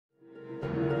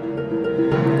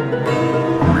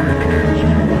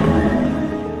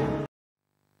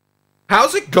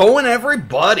going,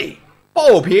 everybody?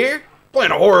 Bobe here,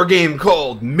 playing a horror game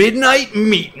called Midnight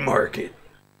Meat Market.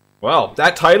 Well,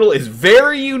 that title is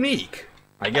very unique.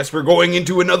 I guess we're going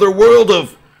into another world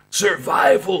of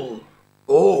survival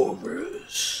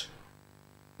horrors.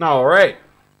 Alright,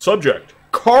 subject,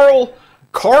 Carl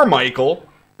Carmichael.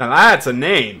 Now that's a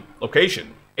name.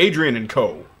 Location, Adrian and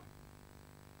Co.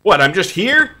 What, I'm just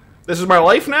here? This is my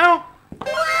life now?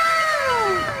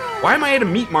 Why am I at a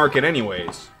meat market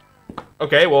anyways?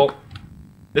 Okay, well,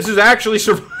 this is actually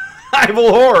survival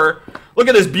horror. Look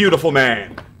at this beautiful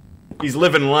man. He's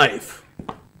living life.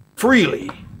 Freely.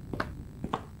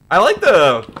 I like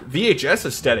the VHS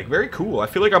aesthetic. Very cool. I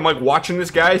feel like I'm like watching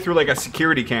this guy through like a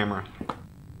security camera.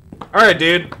 Alright,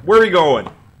 dude. Where are we going?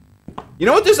 You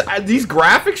know what these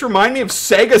graphics remind me of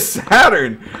Sega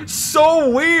Saturn. So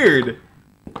weird.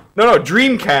 No,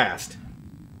 Dreamcast.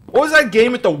 What was that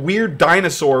game with the weird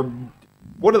dinosaur?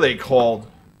 What are they called?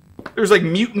 There's like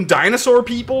mutant dinosaur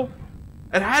people.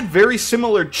 It had very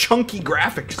similar chunky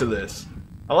graphics to this.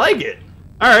 I like it.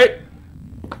 Alright.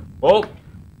 Well,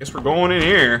 guess we're going in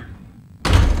here.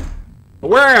 But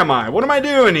where am I? What am I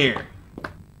doing here?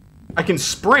 I can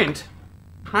sprint.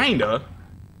 Kinda.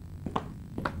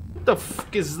 What the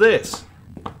fuck is this?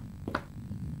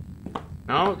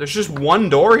 No, there's just one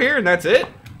door here and that's it?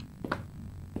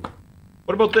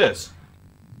 What about this?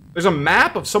 There's a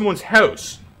map of someone's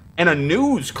house and a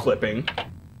news clipping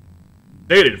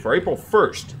dated for April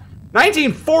 1st,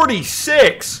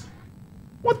 1946.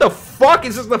 What the fuck?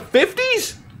 Is this the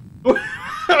 50s?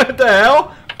 What the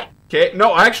hell? Okay,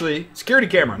 no, actually, security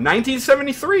camera,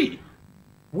 1973.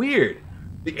 Weird.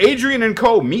 The Adrian and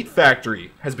Co. meat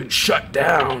factory has been shut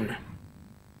down.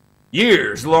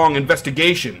 Years-long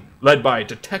investigation led by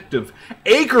Detective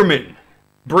Ackerman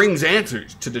brings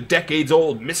answers to the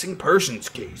decades-old missing persons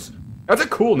case. That's a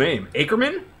cool name.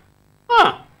 Ackerman?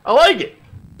 Huh, I like it.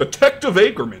 Detective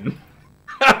Ackerman.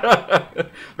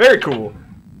 Very cool.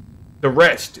 The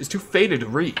rest is too faded to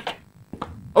read.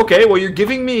 Okay, well, you're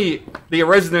giving me the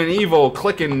Resident Evil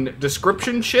clicking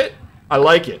description shit? I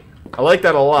like it. I like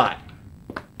that a lot.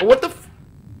 But what the f...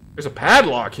 There's a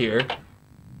padlock here.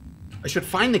 I should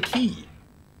find the key.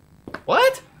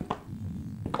 What?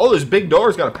 Oh, this big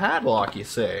door's got a padlock, you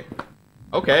say?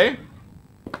 Okay.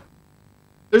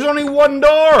 There's only one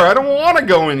door! I don't want to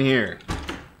go in here.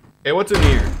 Okay, what's in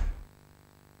here?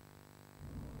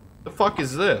 The fuck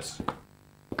is this?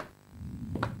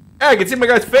 Yeah, I can see my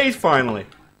guy's face finally.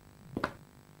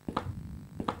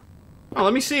 Oh,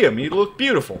 let me see him. He looks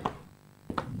beautiful.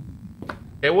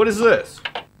 Okay, what is this?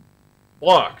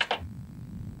 Locked.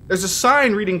 There's a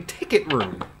sign reading ticket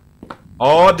room.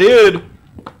 Oh, dude.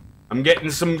 I'm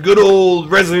getting some good old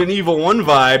Resident Evil 1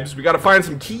 vibes. We gotta find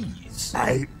some keys.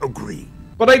 I agree.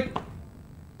 But I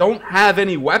don't have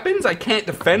any weapons. I can't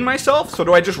defend myself. So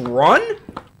do I just run?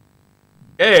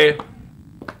 Okay.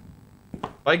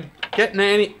 Like, getting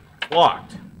any...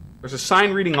 Locked. There's a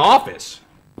sign reading office.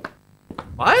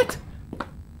 What?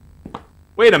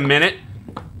 Wait a minute.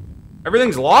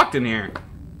 Everything's locked in here.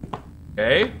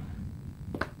 Okay.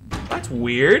 That's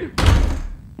weird.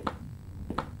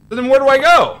 So then where do I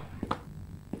go?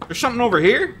 There's something over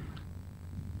here?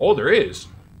 Oh, there is.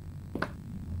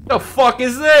 The fuck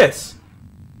is this?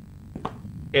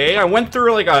 Okay, I went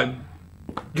through like a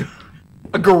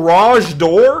garage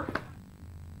door.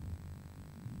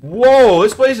 Whoa,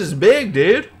 this place is big,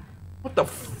 dude. What the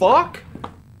fuck?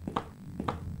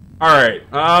 Alright,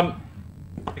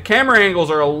 the camera angles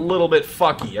are a little bit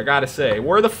fucky, I gotta say.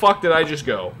 Where the fuck did I just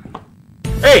go?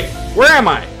 Hey, where am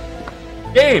I?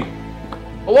 Game.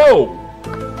 Hello.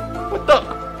 What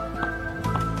the?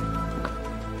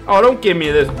 Oh, don't give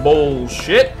me this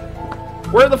bullshit.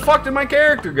 Where the fuck did my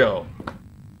character go?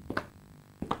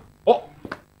 Oh,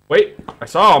 wait, I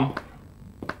saw him.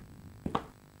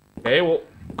 Okay, well,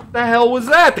 what the hell was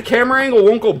that? The camera angle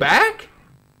won't go back?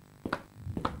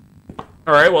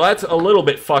 Alright, well, that's a little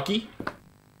bit fucky.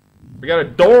 We got a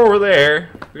door over there.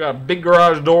 We got a big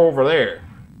garage door over there.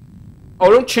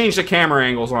 Oh, don't change the camera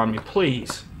angles on me,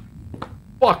 please.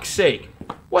 Fuck's sake.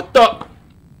 What the...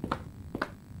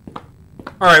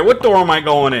 Alright, what door am I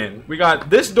going in? We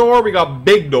got this door, we got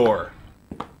big door.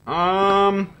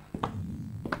 I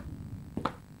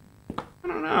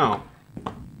don't know.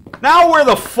 Now where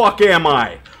the fuck am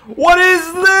I? What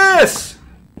is this?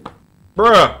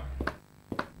 Bruh.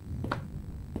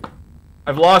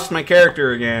 I've lost my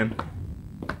character again.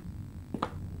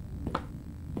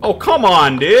 Oh, come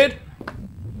on, dude.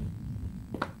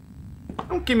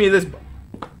 Don't give me this...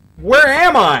 Where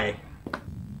am I?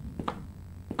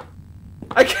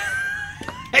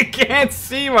 I can't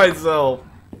see myself.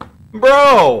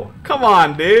 Bro, come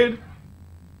on, dude.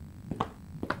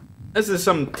 This is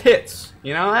some tits.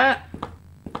 You know that?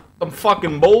 Some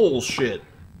fucking bullshit.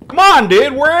 Come on,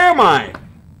 dude. Where am I?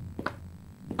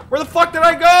 Where the fuck did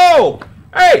I go?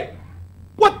 Hey!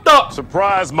 What the?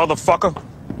 Surprise, motherfucker.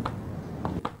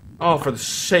 Oh, for the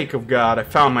sake of God, I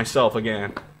found myself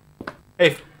again.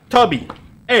 Hey, Tubby.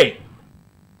 Hey.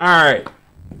 Alright.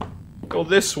 Go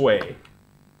this way.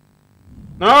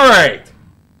 Alright.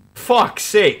 Fuck's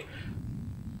sake.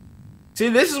 See,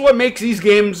 this is what makes these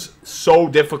games so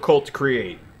difficult to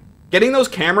create. Getting those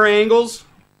camera angles,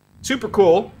 super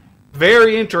cool.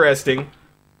 Very interesting.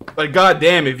 But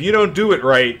goddamn, if you don't do it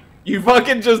right, you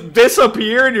fucking just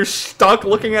disappear and you're stuck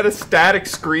looking at a static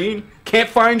screen. Can't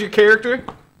find your character.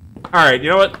 Alright, you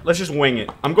know what? Let's just wing it.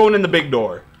 I'm going in the big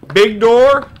door. Big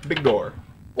door. Big door.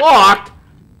 Locked.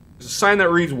 There's a sign that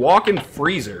reads walk-in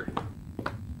freezer.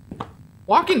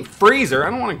 Walk-in freezer? I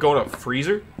don't want to go to a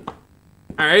freezer.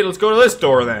 Alright, let's go to this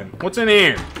door then. What's in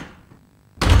here?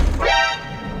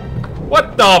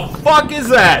 What the fuck is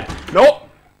that? Nope.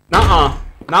 Nuh-uh.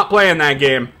 Not playing that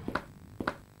game.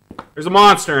 There's a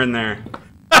monster in there.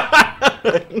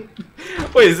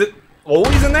 Wait, is it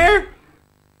always in there?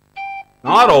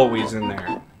 Not always in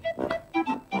there.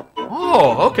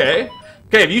 Oh, okay.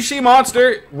 Okay, if you see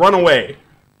monster, run away.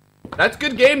 That's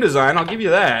good game design, I'll give you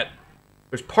that.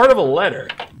 There's part of a letter.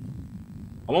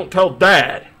 I won't tell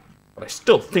Dad, but I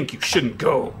still think you shouldn't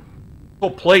go. The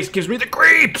whole place gives me the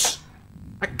creeps.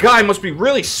 That guy must be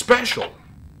really special.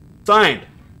 Signed,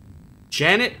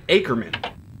 Janet Ackerman.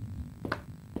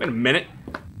 Wait a minute.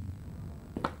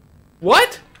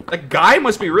 What? That guy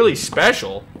must be really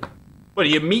special. What, are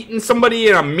you meeting somebody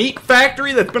in a meat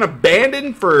factory that's been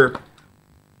abandoned for,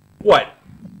 what,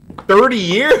 30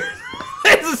 years?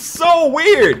 This is so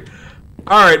weird.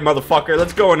 Alright, motherfucker,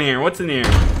 let's go in here. What's in here?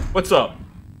 What's up?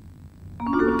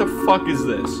 What the fuck is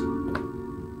this?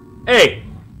 Hey,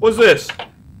 what's this?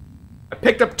 I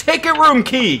picked up ticket room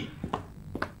key.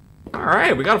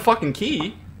 Alright, we got a fucking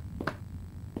key.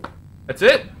 That's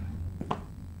it.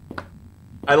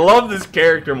 I love this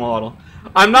character model.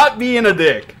 I'm not being a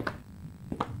dick.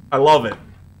 I love it.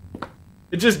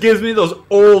 It just gives me those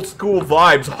old school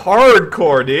vibes.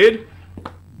 Hardcore, dude.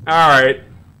 Alright.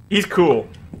 He's cool.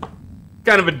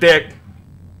 Kind of a dick.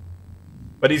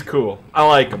 But he's cool. I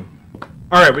like him.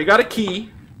 Alright, we got a key.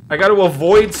 I got to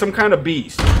avoid some kind of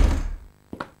beast.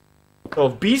 So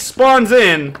if beast spawns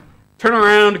in, turn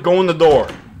around, go in the door.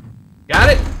 Got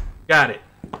it? Got it.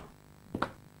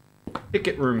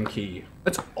 Ticket room key.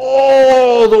 That's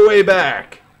all the way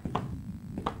back.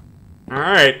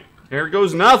 Alright, there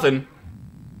goes nothing.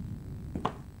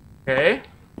 Okay.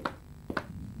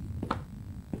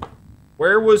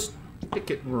 Where was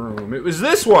ticket room? It was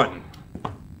this one.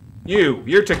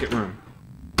 Your ticket room.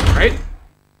 Right?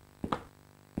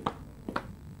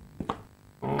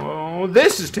 Oh,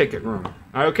 this is ticket room.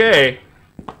 Okay.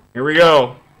 Here we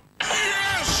go.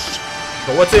 Yes!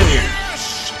 So what's in here?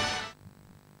 Yes!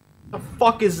 What the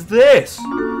fuck is this?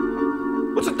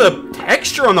 What's with the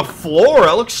texture on the floor?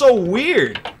 That looks so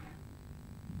weird.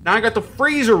 Now I got the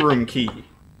freezer room key.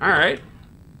 Alright.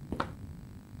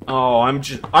 Oh,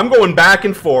 I'm going back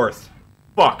and forth.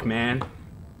 Fuck, man.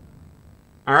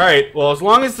 Alright, well, as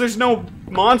long as there's no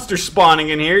monster spawning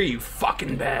in here, you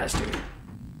fucking bastard.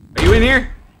 Are you in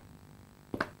here?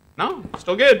 No?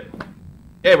 Still good.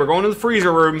 Okay, we're going to the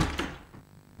freezer room.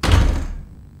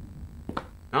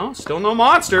 No? Still no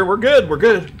monster. We're good. We're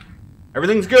good.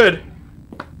 Everything's good.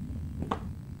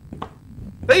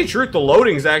 To tell you the truth, the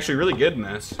loading is actually really good in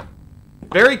this.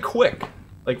 Very quick.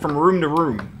 Like, from room to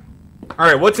room.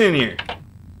 Alright, what's in here?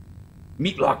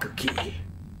 Meat locker key.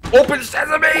 Open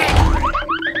sesame!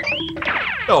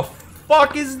 The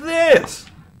fuck is this?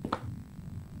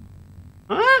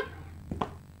 Huh?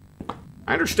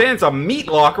 I understand it's a meat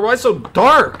locker. Why is it so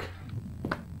dark?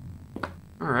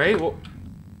 Alright, well...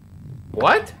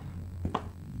 What?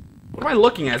 What am I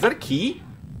looking at? Is that a key?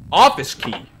 Office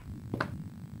key.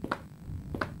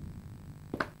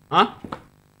 Huh?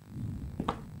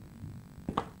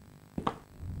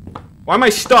 Why am I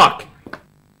stuck?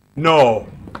 No.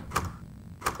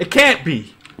 It can't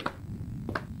be.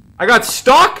 I got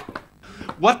stuck?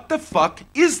 What the fuck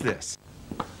is this?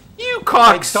 You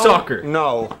cocksucker.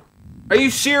 No. Are you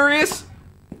serious?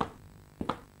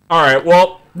 Alright,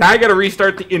 well, now I gotta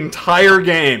restart the entire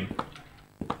game.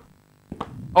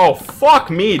 Oh, fuck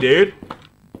me, dude.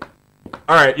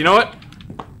 Alright, you know what?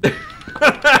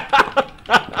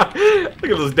 Look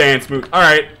at those dance moves.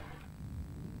 Alright.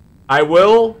 I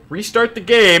will restart the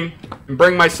game and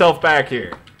bring myself back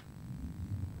here.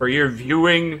 For your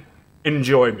viewing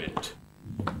enjoyment.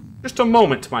 Just a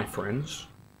moment, my friends.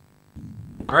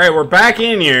 Alright, we're back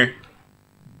in here.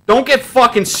 Don't get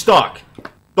fucking stuck.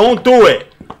 Don't do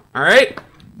it. Alright?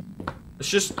 Let's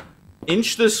just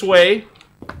inch this way.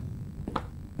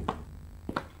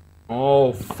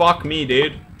 Oh, fuck me,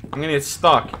 dude. I'm gonna get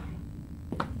stuck.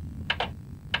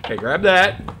 Okay, grab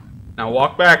that. Now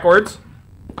walk backwards.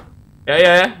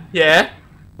 Yeah.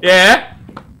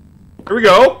 Here we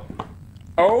go.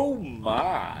 Oh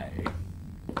my.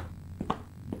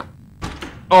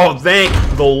 Oh, thank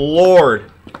the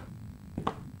Lord.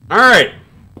 Alright.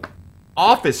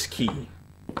 Office key.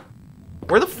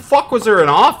 Where the fuck was there an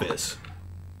office?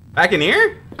 Back in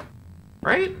here?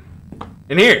 Right?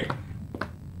 In here.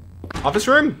 Office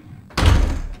room?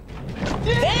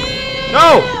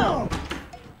 No!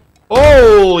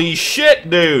 Holy shit,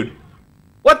 dude.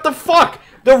 What the fuck?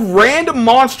 The random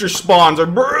monster spawns are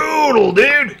brutal,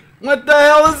 dude. What the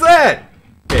hell is that?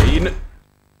 Okay,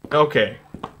 okay.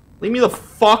 Leave me the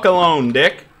fuck alone,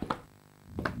 dick.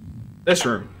 This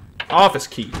room. Office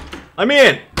key. Let me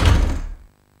in.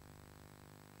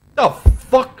 The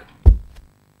fuck?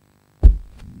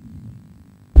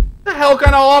 The hell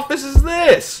kind of office is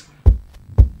this?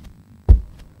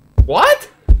 What?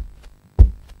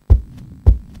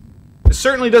 It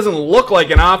certainly doesn't look like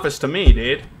an office to me,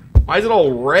 dude. Why is it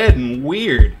all red and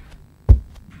weird?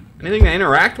 Anything to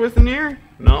interact with in here?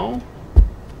 No.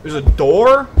 There's a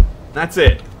door. That's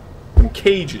it. Some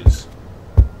cages.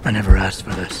 I never asked for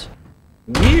this.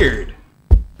 Weird.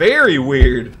 Very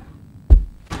weird.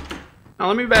 Now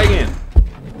let me back in.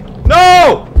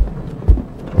 No!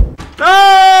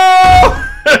 No!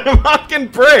 Fucking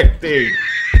prick, dude.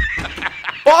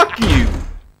 Fuck you.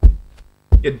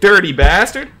 You dirty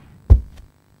bastard.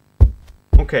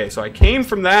 Okay, so I came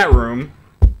from that room.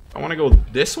 I want to go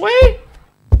this way?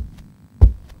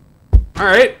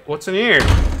 Alright, what's in here?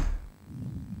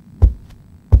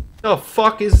 The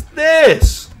fuck is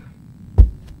this?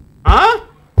 Huh?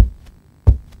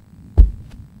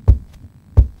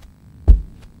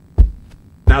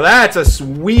 Now that's a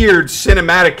weird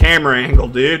cinematic camera angle,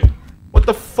 dude. What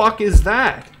the fuck is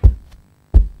that?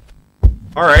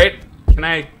 Alright, can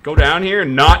I go down here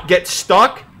and not get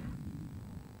stuck?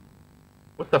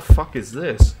 What the fuck is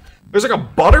this? There's like a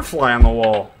butterfly on the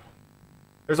wall.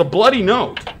 There's a bloody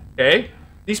note, okay?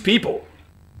 These people,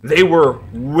 they were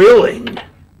willing.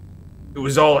 It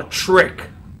was all a trick.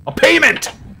 A payment!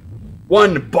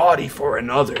 One body for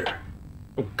another.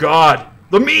 Oh god,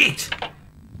 the meat!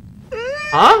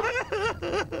 Huh?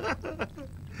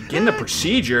 Begin the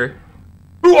procedure?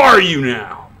 Who are you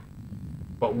now?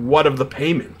 But what of the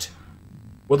payment?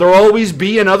 Will there always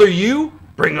be another you?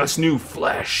 Bring us new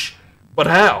flesh. But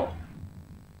how?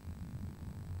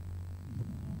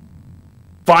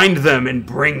 Find them and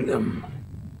bring them.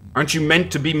 Aren't you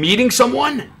meant to be meeting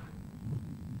someone?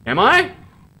 Am I?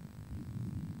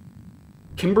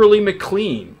 Kimberly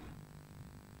McLean.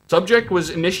 Subject was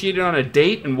initiated on a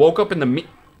date and woke up in the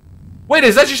Wait,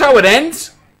 is that just how it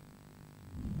ends?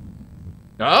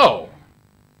 Oh.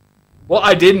 Well,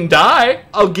 I didn't die.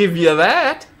 I'll give you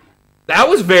that. That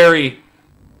was very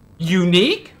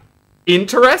unique.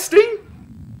 Interesting.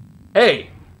 Hey,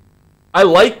 I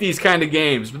like these kind of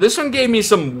games, but this one gave me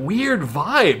some weird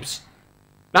vibes.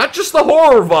 Not just the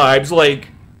horror vibes, like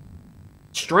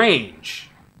strange,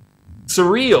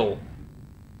 surreal,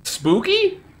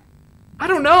 spooky? I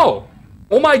don't know.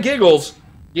 Oh my giggles.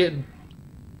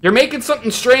 You're making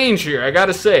something strange here, I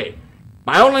gotta say.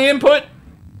 My only input,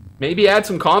 maybe add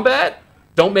some combat.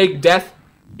 Don't make death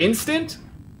instant.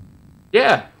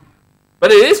 Yeah.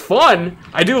 But it is fun.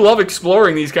 I do love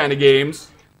exploring these kind of games.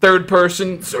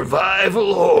 Third-person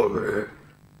survival horror.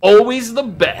 Always the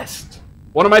best.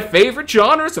 One of my favorite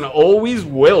genres and always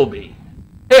will be.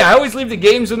 Hey, I always leave the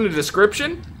games in the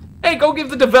description. Hey, go give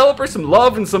the developer some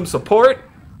love and some support.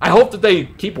 I hope that they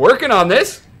keep working on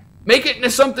this. Make it into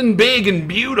something big and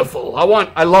beautiful.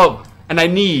 I love, and I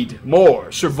need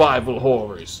more survival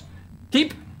horrors.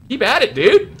 Keep at it,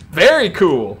 dude. Very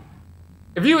cool.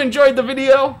 If you enjoyed the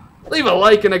video, leave a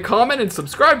like and a comment and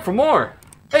subscribe for more.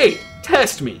 Hey,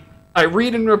 test me. I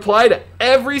read and reply to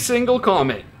every single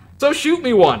comment. So shoot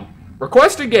me one.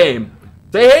 Request a game.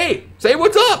 Say hey. Say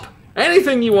what's up.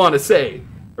 Anything you want to say.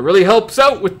 It really helps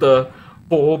out with the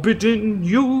forbidden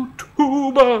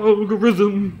YouTube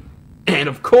algorithm. And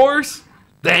of course,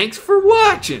 thanks for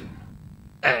watching.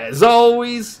 As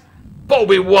always,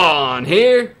 Bobe-Wan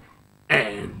here.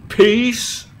 And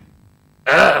peace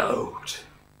out.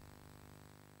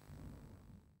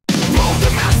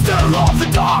 The master of the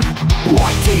dark,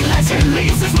 white legend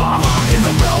leaves his mama. In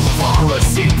the realm of horror,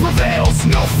 she prevails.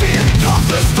 No fear, not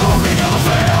the story of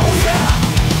hell, yeah.